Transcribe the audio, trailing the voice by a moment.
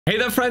Hey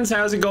there friends,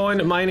 how's it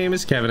going? My name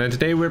is Kevin and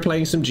today we're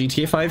playing some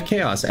GTA 5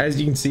 Chaos, as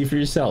you can see for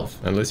yourself.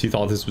 Unless you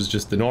thought this was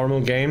just the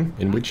normal game,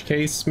 in which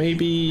case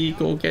maybe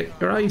go get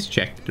your eyes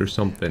checked or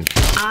something.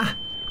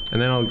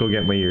 And then I'll go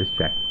get my ears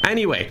checked.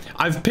 Anyway,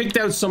 I've picked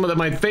out some of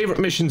my favorite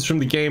missions from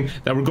the game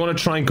that we're going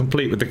to try and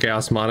complete with the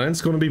Chaos mod, and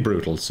it's going to be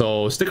brutal,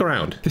 so stick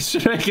around. This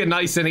should make it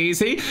nice and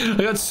easy. I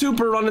got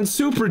super run and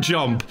super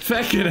jump.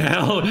 Feckin'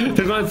 hell.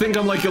 They're going to think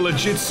I'm like a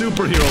legit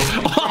superhero.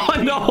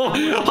 Oh no!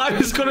 I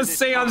was going to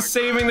say I'm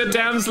saving the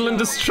damsel in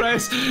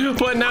distress,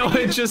 but now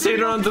I just hit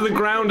her onto the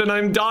ground and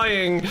I'm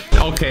dying.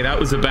 Okay, that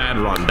was a bad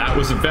run. That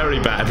was a very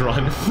bad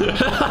run.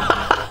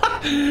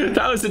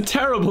 That was a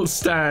terrible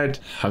start.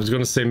 I was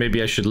gonna say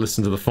maybe I should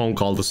listen to the phone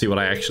call to see what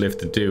I actually have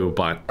to do,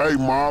 but... Hey,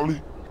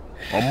 Molly.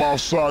 I'm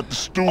outside the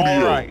studio.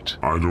 All right.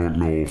 I don't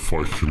know if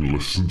I can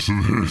listen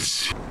to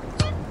this.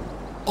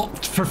 Oh,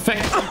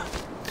 perfect.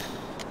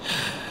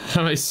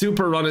 My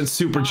super run and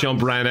super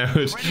jump ran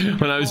out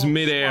when I was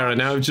mid-air and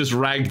now I've just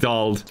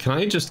ragdolled. Can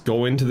I just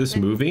go into this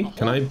movie?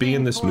 Can I be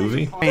in this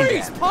movie?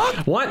 Please,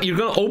 what? You're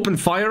gonna open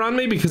fire on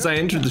me because I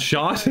entered the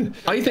shot?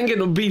 I think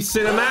it'll be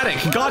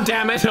cinematic. God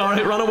damn it.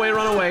 Alright, run away,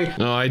 run away.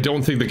 No, I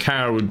don't think the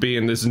car would be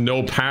in this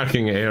no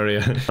parking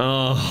area.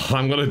 Oh,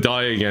 I'm gonna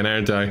die again,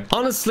 aren't I?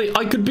 Honestly,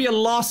 I could be a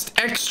lost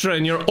extra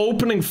and you're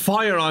opening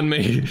fire on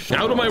me.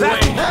 Out of my way.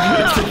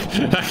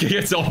 That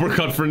gets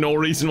uppercut for no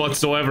reason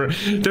whatsoever.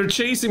 They're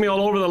chasing me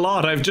all over the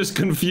lot. I've just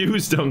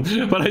confused them,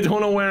 but I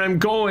don't know where I'm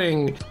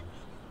going.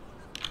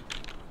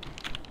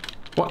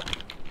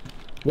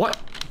 What?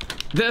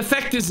 The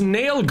effect is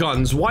nail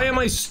guns. Why am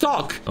I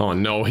stuck? Oh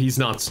no, he's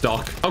not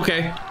stuck.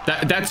 Okay,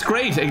 that's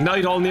great.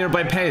 Ignite all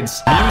nearby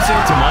peds.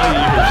 Music to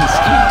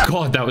my ears.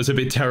 God, that was a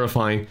bit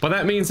terrifying. But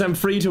that means I'm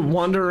free to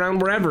wander around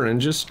wherever and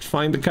just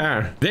find the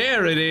car.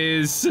 There it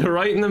is,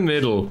 right in the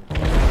middle.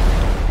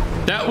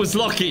 That was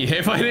lucky.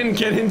 If I didn't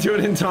get into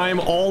it in time,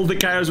 all the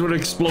cars would have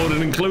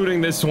exploded, including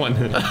this one.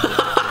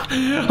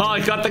 Oh, I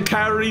got the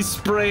car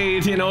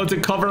resprayed, you know, to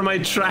cover my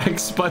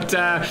tracks, but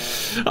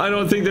I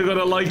don't think they're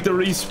gonna like the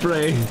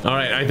respray. All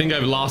right, I think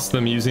I've lost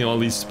them using all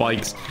these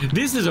spikes.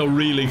 This is a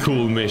really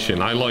cool mission.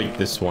 I like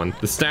this one.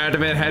 The start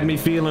of it had me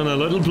feeling a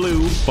little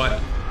blue,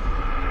 but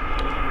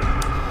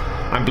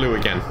I'm blue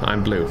again.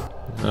 I'm blue.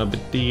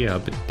 Okay,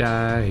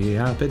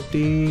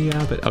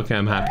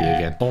 I'm happy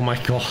again. Oh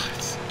my god.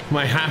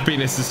 My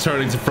happiness is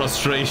turning to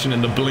frustration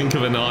in the blink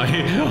of an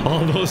eye.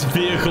 All those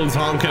vehicles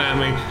honking at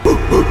me.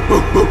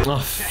 Oh,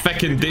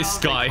 feckin' this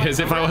guy, as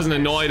if I wasn't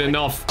annoyed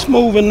enough.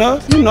 Smooth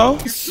enough, you know.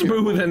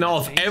 Smooth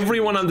enough.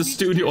 Everyone on the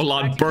studio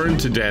lot burned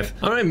to death.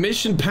 Alright,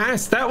 mission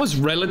passed. That was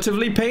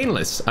relatively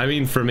painless. I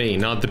mean, for me,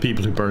 not the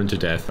people who burned to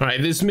death.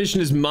 Alright, this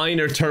mission is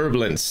minor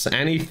turbulence.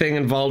 Anything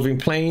involving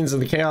planes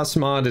and the Chaos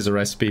mod is a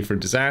recipe for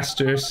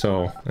disaster,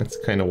 so that's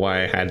kind of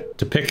why I had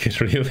to pick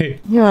it,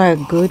 really. You are a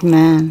good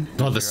man.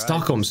 Oh, the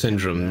Stockholm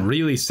Syndrome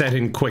really set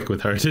in quick with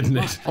her, didn't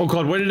it? Oh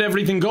god, where did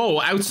everything go?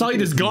 Outside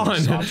is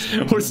gone.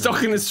 We're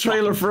stuck in this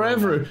trailer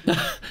forever.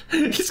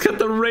 He's got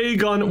the ray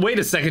gun. Wait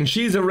a second,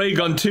 she's a ray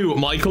gun too.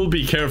 Michael,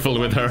 be careful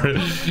with her.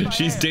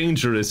 She's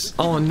dangerous.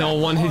 Oh no,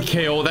 one hit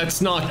KO.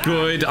 That's not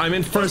good. I'm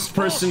in first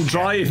person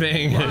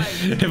driving.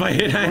 If I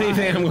hit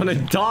anything, I'm gonna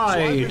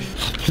die.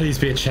 Please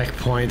be a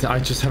checkpoint. I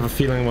just have a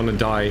feeling I'm gonna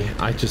die.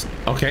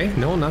 Okay,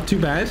 no, not too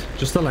bad.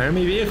 Just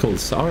alarmy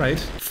vehicles. All right.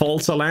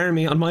 False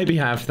alarmy on my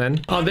behalf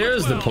then. Oh,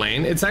 there's the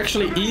plane. It's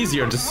actually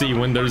easier to see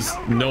when there's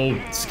no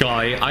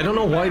sky. I don't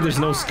know why there's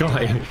no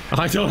sky.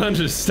 I don't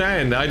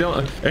understand.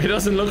 It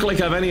doesn't look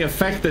like I have any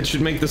effect that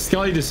should make the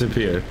sky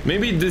disappear.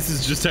 Maybe this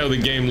is just how the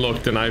game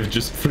looked and I've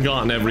just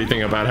forgotten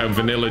everything about how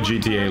vanilla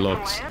GTA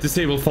looks.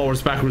 Disable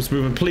forwards, backwards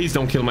movement. Please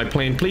don't kill my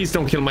plane. Please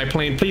don't kill my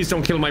plane. Please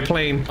don't kill my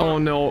plane. Oh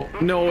no.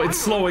 No, it's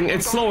slowing.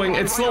 It's slowing.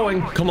 It's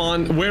slowing. Come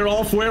on. We're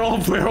off. We're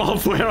off. We're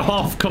off. We're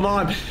off. Come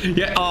on.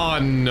 Yeah. Oh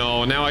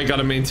no. Now I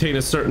gotta maintain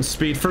a certain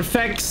speed. For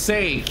feck's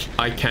sake.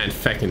 I can't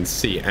feckin'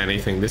 see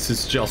anything. This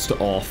is just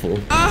awful.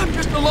 I'm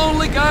just a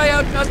lonely guy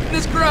out dusting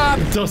his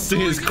crops.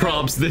 Dusting his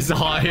crops this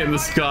high in the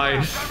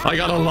sky. I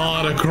got a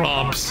lot of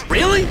crops.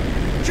 Really?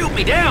 Shoot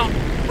me down?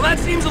 Well, that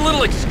seems a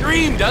little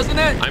extreme, doesn't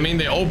it? I mean,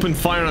 they opened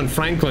fire on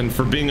Franklin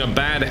for being a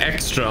bad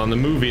extra on the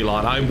movie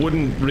lot. I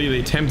wouldn't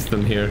really tempt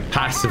them here.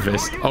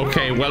 Pacifist.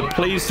 Okay, well,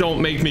 please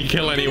don't make me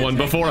kill anyone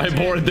before I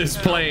board this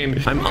plane.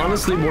 I'm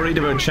honestly worried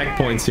about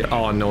checkpoints here.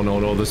 Oh, no,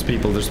 no, no. There's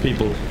people. There's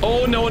people.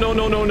 Oh, no, no,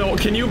 no, no, no.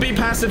 Can you be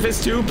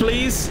pacifist too,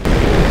 please?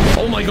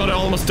 Oh my god, I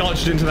almost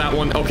dodged into that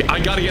one. Okay, I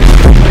gotta get...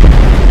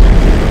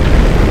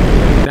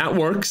 That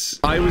works.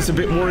 I was a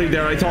bit worried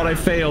there. I thought I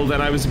failed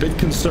and I was a bit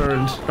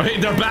concerned. Right,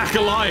 they're back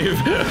alive.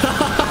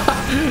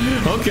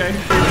 Okay.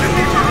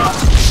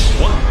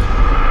 What?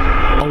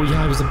 Oh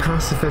yeah, I was a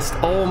pacifist.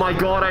 Oh my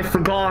god, I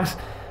forgot.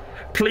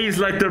 Please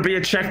let there be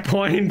a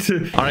checkpoint.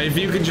 All right, if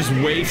you can just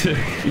wait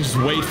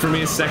for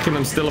me a second.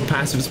 I'm still a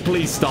pacifist.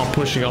 Please stop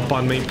pushing up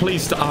on me.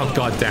 Please stop. Oh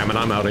god damn it,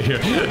 I'm out of here.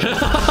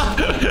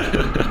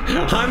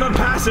 I'm a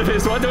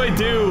pacifist. What do I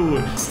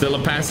do? Still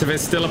a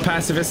pacifist. Still a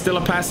pacifist. Still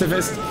a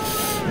pacifist.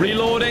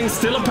 Reloading.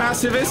 Still a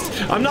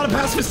pacifist. I'm not a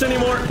pacifist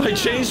anymore. I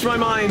changed my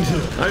mind.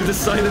 I've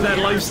decided that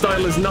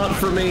lifestyle is not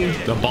for me.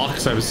 The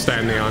box I was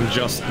standing on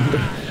just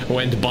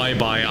went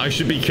bye-bye. I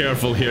should be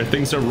careful here.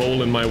 Things are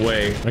rolling my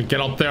way. Right,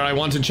 get up there. I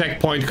want a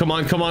checkpoint. Come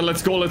on, come on.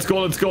 Let's go, let's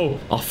go, let's go.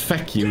 Oh,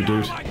 feck you,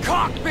 dude. My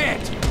cockpit!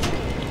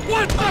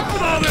 What's up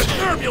with all this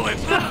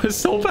turbulence? That was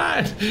so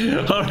bad.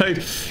 All right.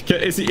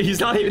 He's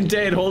not even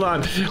dead. Hold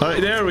on. All right,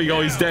 there we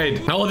go. He's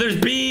dead. Oh, there's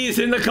bees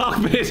in the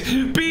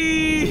cockpit.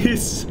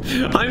 Bees.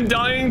 I'm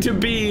dying to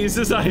bees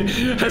as I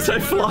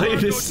fly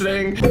this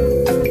thing.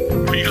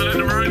 We got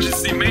an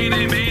emergency.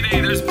 Mayday,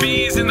 mayday. There's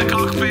bees in the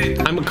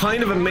cockpit. I'm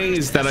kind of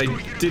amazed that I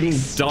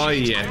didn't die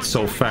yet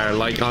so far.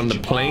 Like on the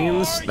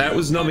planes, that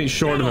was nothing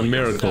short of a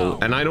miracle.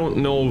 And I don't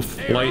know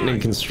if lightning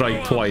can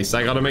strike twice.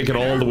 I got to make it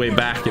all the way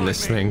back in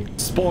this thing.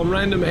 Spawn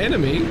random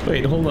enemy.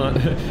 Wait, hold on.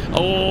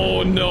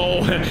 Oh no.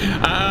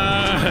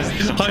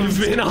 I've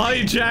been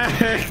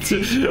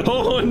hijacked.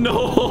 Oh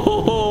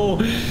no.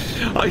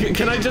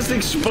 Can I just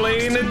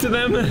explain it to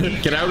them?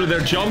 Get out of there,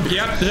 jump.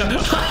 Yep.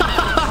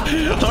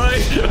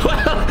 Alright.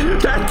 Well,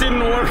 that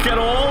didn't work at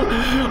all.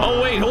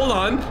 Oh wait, hold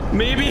on.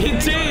 Maybe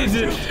it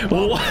did.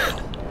 What?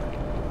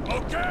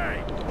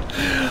 Okay.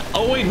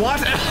 Oh wait, what?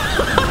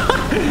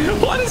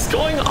 What is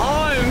going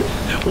on?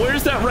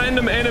 Where's that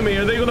random enemy?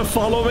 Are they gonna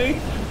follow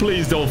me?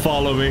 Please don't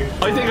follow me.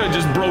 I think I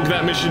just broke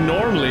that mission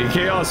normally.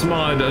 Chaos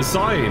mod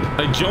aside.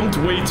 I jumped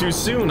way too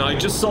soon. I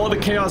just saw the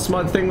chaos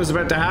mod thing was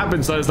about to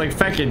happen, so I was like,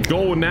 feck it,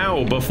 go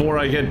now before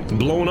I get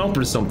blown up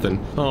or something.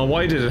 Oh,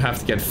 why did it have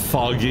to get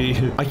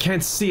foggy? I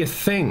can't see a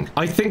thing.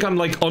 I think I'm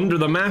like under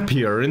the map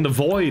here, in the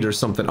void or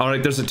something. All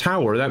right, there's a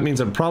tower. That means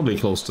I'm probably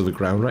close to the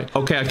ground, right?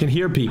 Okay, I can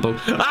hear people.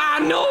 Ah,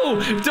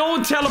 no!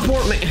 Don't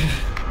teleport me.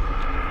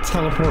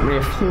 Teleport me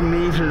a few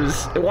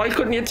meters. Why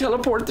couldn't you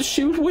teleport the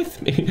chute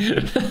with me?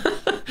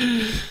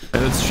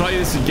 Let's try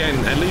this again.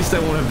 At least I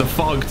won't have the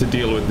fog to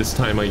deal with this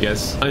time, I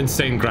guess.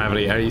 Insane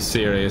gravity. Are you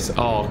serious?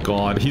 Oh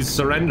god, he's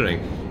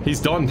surrendering. He's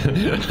done.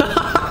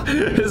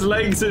 His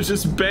legs are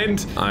just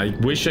bent. I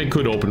wish I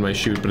could open my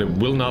chute, but it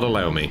will not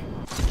allow me.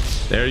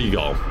 There you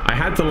go. I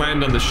had to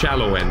land on the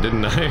shallow end,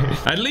 didn't I?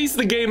 At least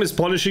the game is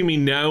punishing me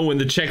now when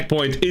the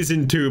checkpoint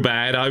isn't too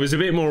bad. I was a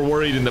bit more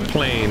worried in the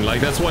plane.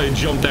 Like, that's why I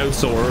jumped out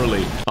so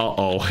early.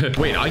 Uh-oh.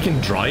 Wait, I can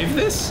drive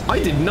this? I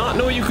did not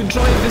know you could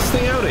drive this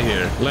thing out of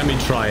here. Let me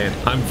try it.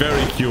 I'm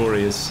very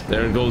curious.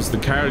 There goes the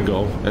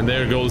cargo, and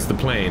there goes the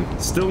plane.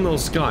 Still no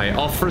sky.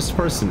 Oh, first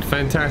person.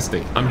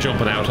 Fantastic. I'm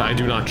jumping out. I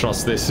do not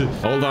trust this.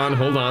 Hold on,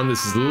 hold on.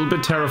 This is a little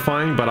bit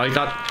terrifying, but I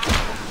got...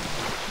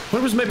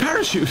 Where was my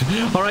parachute?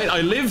 All right,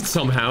 I lived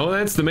somehow.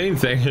 That's the main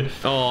thing.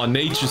 Oh,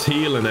 nature's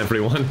healing,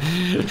 everyone.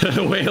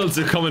 The whales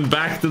are coming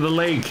back to the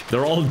lake.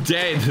 They're all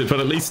dead,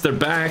 but at least they're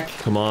back.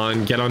 Come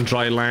on, get on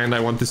dry land. I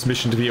want this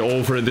mission to be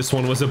over. This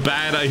one was a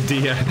bad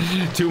idea.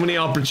 Too many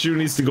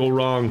opportunities to go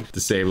wrong.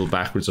 Disable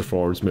backwards or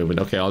forwards movement.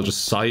 Okay, I'll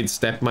just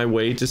sidestep my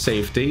way to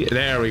safety.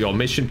 There we go.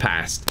 Mission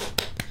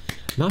passed.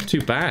 Not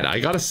too bad. I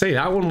gotta say,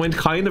 that one went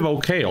kind of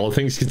okay, all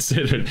things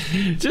considered.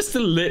 Just a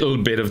little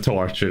bit of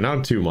torture,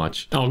 not too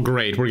much. Oh,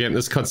 great. We're getting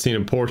this cutscene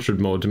in portrait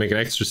mode to make it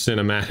extra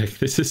cinematic.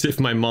 This is if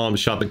my mom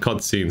shot the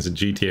cutscenes in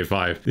GTA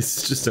 5. This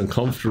is just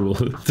uncomfortable.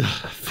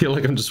 I feel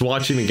like I'm just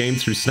watching the game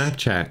through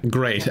Snapchat.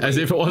 Great. As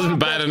if it wasn't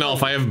bad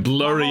enough, I have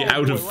blurry,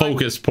 out of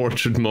focus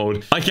portrait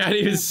mode. I can't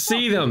even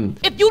see them.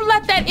 If you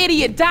let that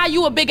idiot die,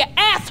 you a bigger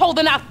asshole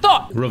than I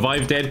thought.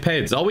 Revive dead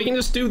pets. Oh, we can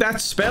just do that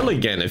spell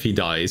again if he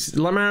dies.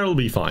 Lamar will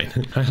be fine.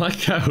 I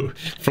like how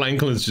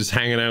Franklin's just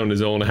hanging out in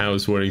his own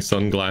house wearing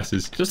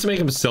sunglasses just to make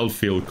himself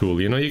feel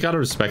cool. You know, you gotta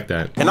respect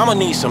that. And I'm gonna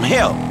need some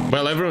help.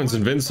 Well, everyone's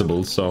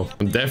invincible, so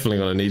I'm definitely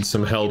gonna need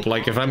some help.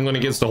 Like, if I'm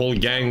gonna get the whole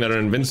gang that are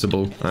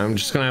invincible, I'm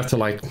just gonna have to,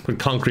 like, put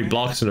concrete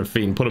blocks in their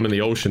feet and put them in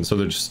the ocean so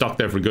they're just stuck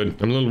there for good.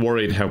 I'm a little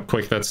worried how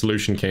quick that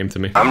solution came to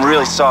me. I'm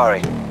really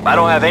sorry. I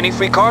don't have any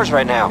free cars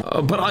right now.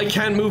 But I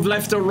can't move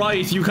left or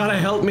right. You gotta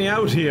help me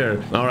out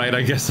here. All right,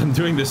 I guess I'm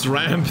doing this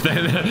ramp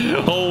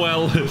then. Oh,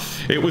 well,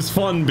 it was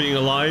fun being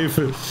alive.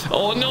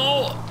 Oh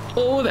no!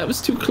 Oh, that was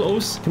too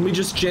close. Can we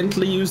just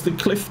gently use the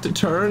cliff to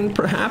turn,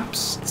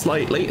 perhaps?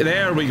 Slightly.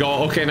 There we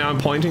go. Okay, now I'm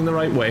pointing the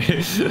right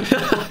way.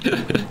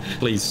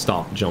 Please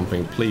stop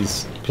jumping.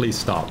 Please. Please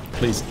stop.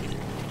 Please.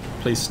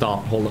 Please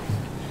stop. Hold on.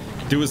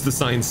 Do as the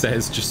sign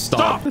says. Just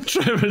stop.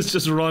 Trevor's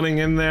just running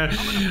in there.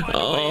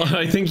 Oh,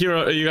 I think you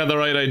got the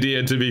right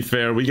idea, to be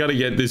fair. We got to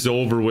get this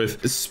over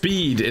with.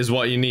 Speed is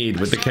what you need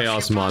with the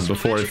Chaos mod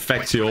before it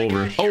fecks you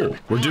over. Oh,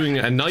 we're doing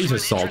a night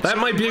assault. That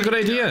might be a good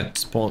idea.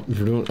 Spawn.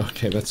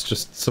 Okay, that's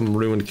just some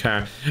ruined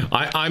car.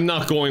 I'm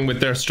not going with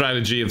their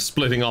strategy of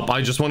splitting up.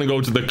 I just want to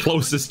go to the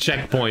closest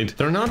checkpoint.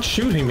 They're not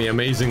shooting me,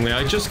 amazingly.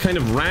 I just kind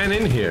of ran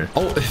in here.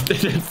 Oh, they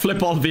didn't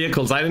flip all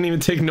vehicles. I didn't even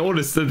take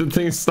notice that the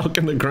thing's stuck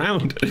in the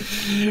ground.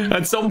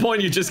 At some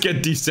point, you just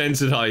get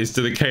desensitized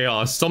to the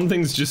chaos. Some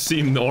things just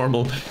seem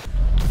normal.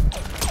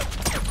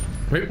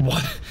 Wait,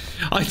 what?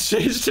 I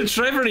changed to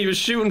Trevor and he was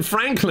shooting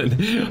Franklin.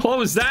 What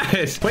was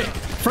that? Wait,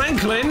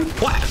 Franklin?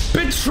 What?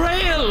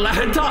 Betrayal!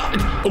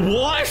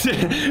 What?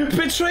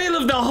 Betrayal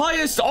of the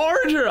highest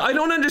order? I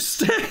don't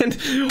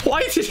understand.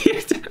 Why did he...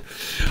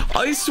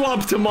 I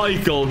swapped to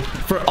Michael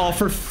for... Oh,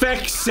 for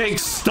feck's sake,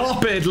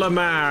 stop it,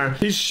 Lamar.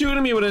 He's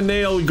shooting me with a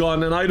nail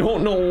gun and I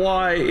don't know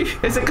why.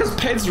 Is it because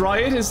Pets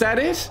Riot? Is that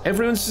it?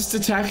 Everyone's just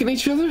attacking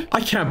each other?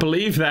 I can't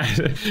believe that.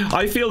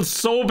 I feel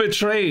so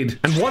betrayed.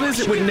 And what is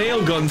it with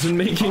nail guns and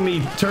making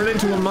me turn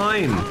into a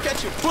mine?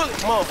 Catch your bullet,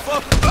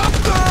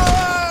 motherfucker.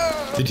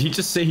 Did he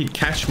just say he'd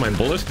catch my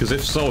bullet? Because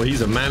if so,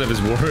 he's a man of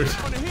his word.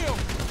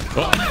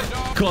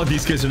 Oh, God,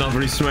 these guys are not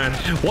very smart.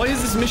 Why is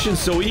this mission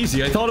so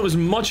easy? I thought it was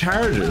much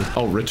harder.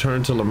 Oh,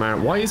 return to Lamar.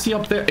 Why is he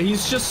up there?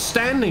 He's just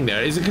standing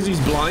there. Is it because he's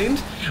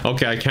blind?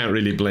 Okay, I can't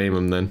really blame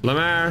him then.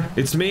 Lamar,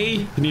 it's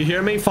me. Can you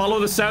hear me?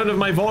 Follow the sound of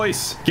my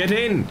voice. Get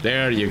in.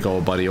 There you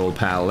go, buddy, old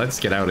pal. Let's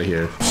get out of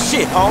here.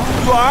 Shit,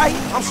 homie. You alright?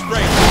 I'm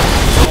straight.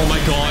 Oh, my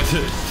God.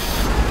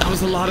 That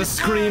was a lot of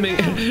screaming.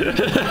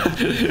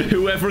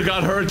 Whoever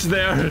got hurt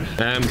there.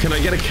 Can I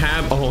get a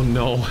cab? Oh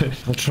no.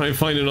 I'll try and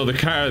find another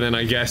car then,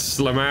 I guess.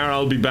 Lamar,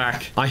 I'll be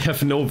back. I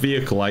have no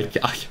vehicle. I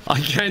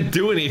can't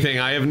do anything.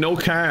 I have no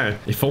car.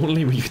 If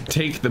only we could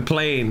take the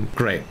plane.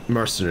 Great.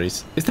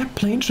 Mercenaries. Is that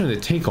plane trying to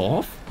take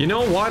off? You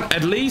know what?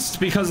 At least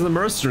because of the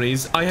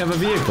mercenaries, I have a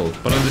vehicle.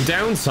 But on the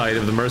downside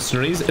of the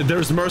mercenaries,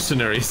 there's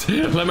mercenaries.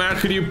 Lamar,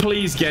 could you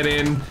please get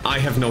in? I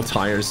have no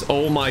tires.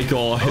 Oh my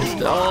God.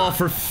 Oh,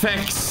 for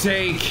feck's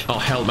sake. Oh,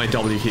 hell, my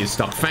W key is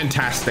stuck.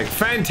 Fantastic.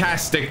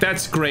 Fantastic.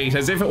 That's great.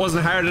 As if it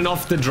wasn't hard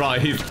enough to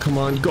drive. Come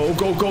on. Go,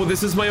 go, go.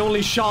 This is my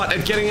only shot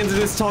at getting into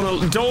this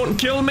tunnel. Don't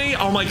kill me.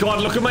 Oh my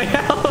God. Look at my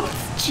health.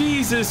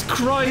 Jesus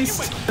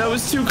Christ. That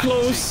was too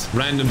close.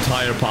 Random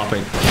tire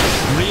popping.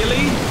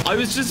 Really? I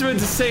was just about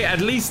to say, at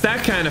least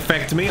that can't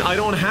affect me. I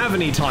don't have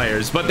any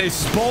tires, but they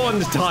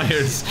spawned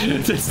tires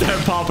to start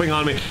popping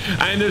on me.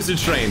 And there's a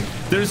train.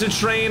 There's a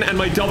train and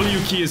my W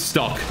key is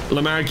stuck.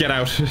 Lamar, get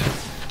out.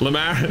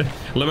 Lamar,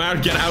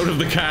 get out of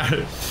the car.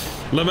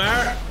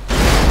 Lamar.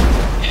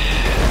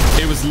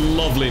 It was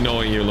lovely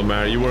knowing you,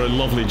 Lamar. You were a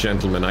lovely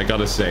gentleman, I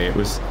gotta say. It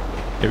was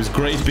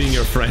great being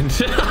your friend.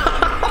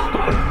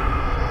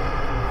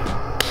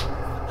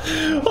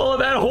 Oh,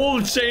 that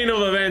whole chain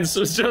of events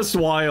was just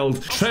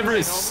wild. Trevor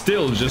is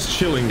still just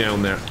chilling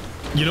down there.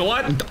 You know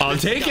what? I'll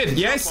take it.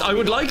 Yes, I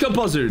would like a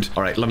buzzard.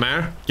 All right,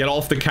 Lamar, get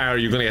off the car.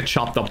 You're gonna get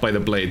chopped up by the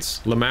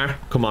blades. Lamar,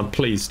 come on,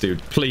 please, dude.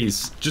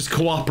 Please, just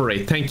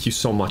cooperate. Thank you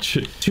so much.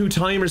 2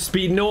 timer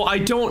speed. No, I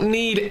don't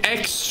need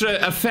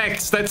extra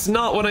effects. That's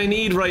not what I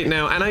need right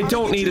now. And I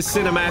don't need a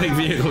cinematic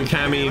vehicle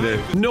cam either.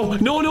 No,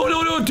 no, no,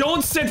 no, no.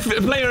 Don't set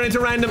player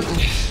into random.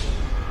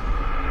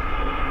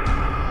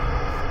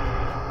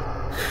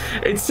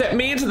 It set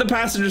me into the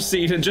passenger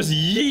seat and just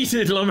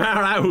yeeted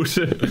Lamar out.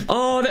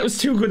 Oh, that was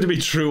too good to be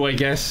true, I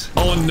guess.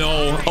 Oh,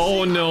 no.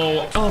 Oh,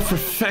 no. Oh, for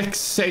feck's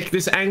sake.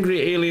 This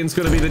angry alien's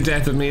gonna be the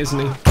death of me, isn't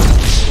he?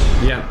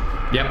 Yeah.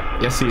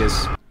 Yep. Yes, he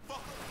is.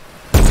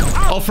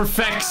 Oh, for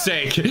feck's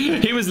sake.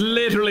 He was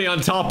literally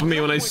on top of me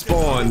when I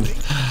spawned.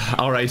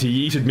 Alright,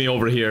 he yeeted me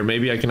over here.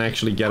 Maybe I can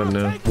actually get him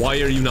now. Why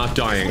are you not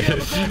dying?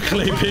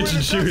 Clay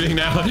pigeon shooting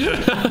now.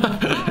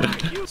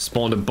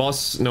 Spawned a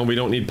bus. No, we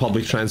don't need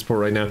public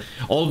transport right now.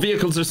 All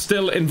vehicles are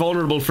still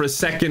invulnerable for a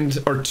second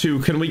or two.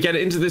 Can we get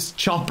into this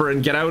chopper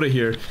and get out of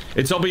here?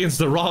 It's up against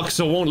the rock,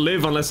 so it won't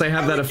live unless I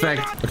have that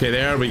effect. Okay,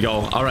 there we go.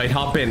 Alright,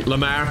 hop in.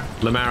 Lamar,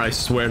 I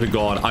swear to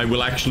God, I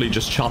will actually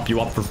just chop you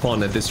up for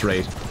fun at this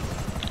rate.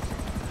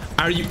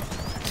 Are you...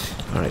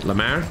 Alright,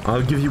 Lamar,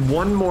 I'll give you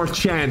one more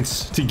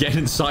chance to get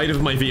inside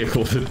of my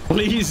vehicle.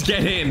 Please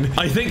get in.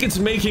 I think it's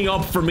making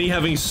up for me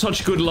having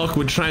such good luck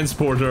with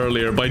transport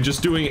earlier by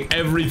just doing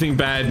everything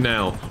bad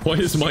now. Why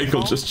is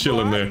Michael just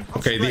chilling there?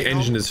 Okay, the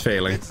engine is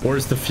failing.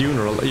 Where's the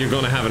funeral? You're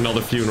gonna have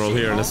another funeral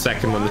here in a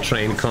second when the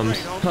train comes.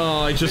 Oh,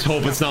 I just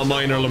hope it's not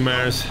mine or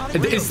Lamar's.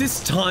 Is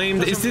this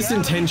timed? Is this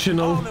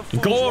intentional?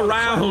 Go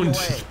around,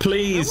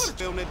 please.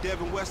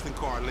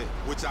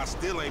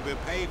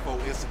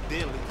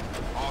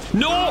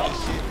 No!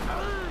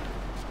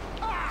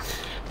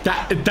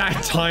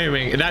 That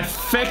timing, that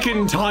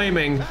feckin'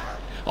 timing.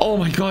 Oh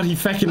my God, he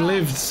feckin'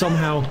 lived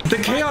somehow. The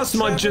Chaos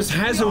mod just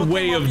has a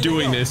way of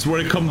doing this where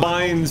it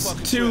combines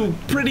 2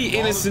 pretty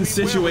innocent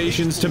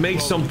situations to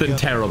make something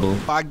terrible.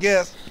 I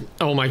guess.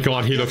 Oh my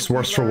God, he looks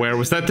worse for wear.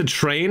 Was that the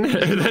train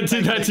that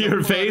did that to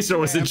your face, or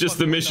was it just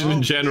the mission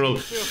in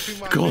general?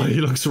 God, he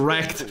looks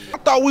wrecked. I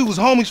thought we was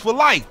homies for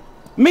life.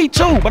 Me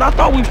too, but I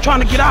thought we was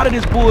trying to get out of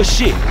this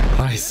bullshit.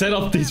 I set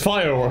up these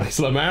fireworks,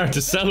 Lamar,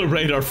 to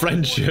celebrate our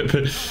friendship.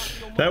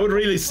 That would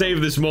really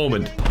save this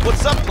moment.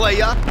 What's up,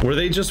 playa? Were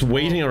they just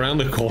waiting around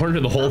the corner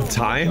the whole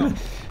time?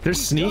 They're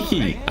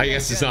sneaky. I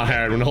guess it's not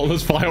hard when all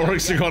those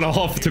fireworks are going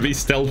off to be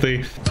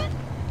stealthy.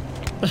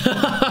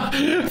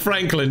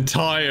 Franklin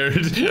tired.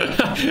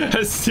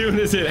 As soon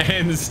as it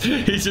ends,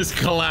 he just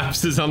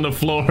collapses on the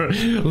floor.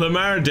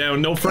 Lamar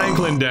down, no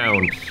Franklin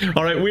down.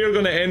 Alright, we are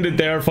going to end it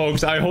there,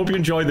 folks. I hope you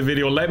enjoyed the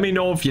video. Let me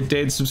know if you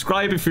did.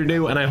 Subscribe if you're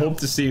new, and I hope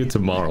to see you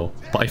tomorrow.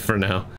 Bye for now.